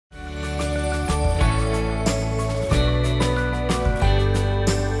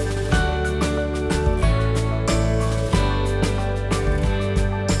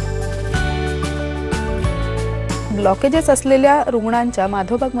Blockages असलेल्या रुग्णांच्या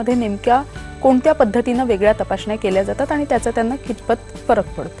माधोबागमध्ये नेमक्या कोणत्या पद्धतीने वेगळ्या तपासण्या केल्या जातात आणि त्याचा त्यांना कितपत फरक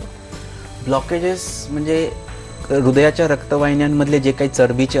पडतो? ब्लॉकेजेस म्हणजे हृदयाच्या रक्तवाहिन्यांमधले जे काही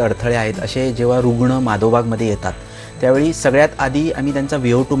चरबीचे अडथळे आहेत असे जेव्हा रुग्ण माधोबागमध्ये येतात त्यावेळी सगळ्यात आधी आम्ही त्यांचा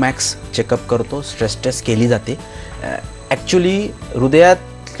VO2 मॅक्स चेकअप करतो, स्ट्रेस टेस्ट केली जाते. ॲक्च्युली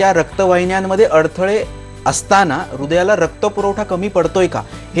हृदयाच्या रक्तवाहिन्यांमध्ये अडथळे असताना हृदयाला रक्तपुरवठा कमी पडतोय का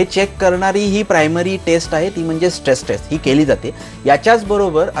हे चेक करणारी ही प्रायमरी टेस्ट आहे, ती म्हणजे स्ट्रेस टेस्ट ही केली जाते. याच्याच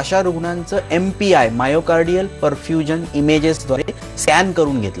बरोबर अशा रुग्णांचं MPI मायोकार्डियल परफ्युजन इमेजेसद्वारे स्कॅन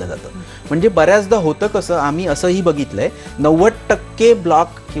करून घेतलं जातं. म्हणजे बऱ्याचदा होतं कसं, आम्ही असंही बघितलंय 90%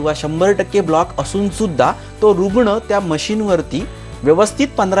 ब्लॉक किंवा 100% ब्लॉक असून सुद्धा तो रुग्ण त्या मशीनवरती व्यवस्थित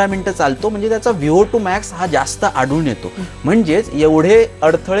 15 मिनिटं चालतो, म्हणजे त्याचा VO2 मॅक्स हा जास्त आढळून येतो. म्हणजेच एवढे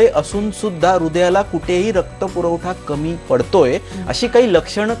अडथळे असून सुद्धा हृदयाला कुठेही रक्तपुरवठा कमी पडतोय अशी काही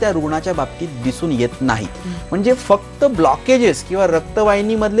लक्षणं त्या रुग्णाच्या बाबतीत दिसून येत नाहीत. म्हणजे फक्त ब्लॉकेजेस किंवा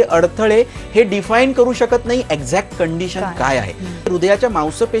रक्तवाहिनीमधले अडथळे हे डिफाईन करू शकत नाही एक्झॅक्ट कंडिशन काय आहे. हृदयाच्या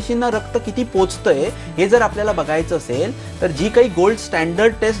मांसपेशींना रक्त किती पोचतंय हे जर आपल्याला बघायचं असेल तर जी काही गोल्ड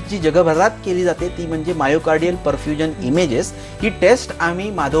स्टँडर्ड टेस्ट जी जगभरात केली जाते ती म्हणजे मायोकार्डियल परफ्युजन इमेजेस. ही टेस्ट आम्ही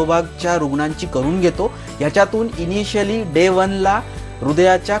माधोबागच्या रुग्णांची करून घेतो. याच्यातून इनिशियली डे 1ला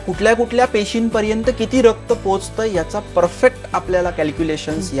हृदयाच्या कुठल्या कुठल्या पेशींपर्यंत किती रक्त पोचतं याचा परफेक्ट आपल्याला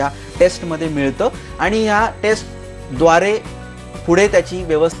कॅल्क्युलेशन्स या टेस्टमध्ये मिळतं आणि या टेस्टद्वारे पुढे त्याची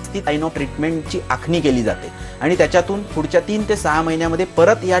व्यवस्थित लाईन ऑफ ट्रीटमेंटची आखणी केली जाते आणि त्याच्यातून पुढच्या 3 ते 6 महिन्यामध्ये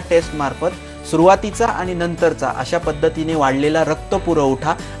परत या टेस्ट मार्फत सुरुवातीचा आणि नंतरचा अशा पद्धतीने वाढलेला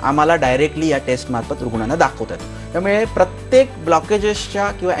रक्तपुरवठा आम्हाला डायरेक्टली या टेस्ट मार्फत रुग्णांना दाखवतात. त्यामुळे प्रत्येक ब्लॉकेजेसच्या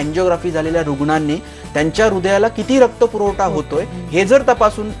किंवा एन्जिओग्राफी झालेल्या रुग्णांनी त्यांच्या हृदयाला किती रक्तपुरवठा होतोय हे जर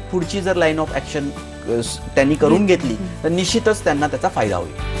तपासून पुढची जर लाईन ऑफ ॲक्शन त्यांनी करून घेतली तर निश्चितच त्यांना त्याचा फायदा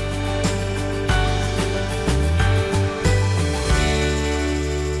होईल.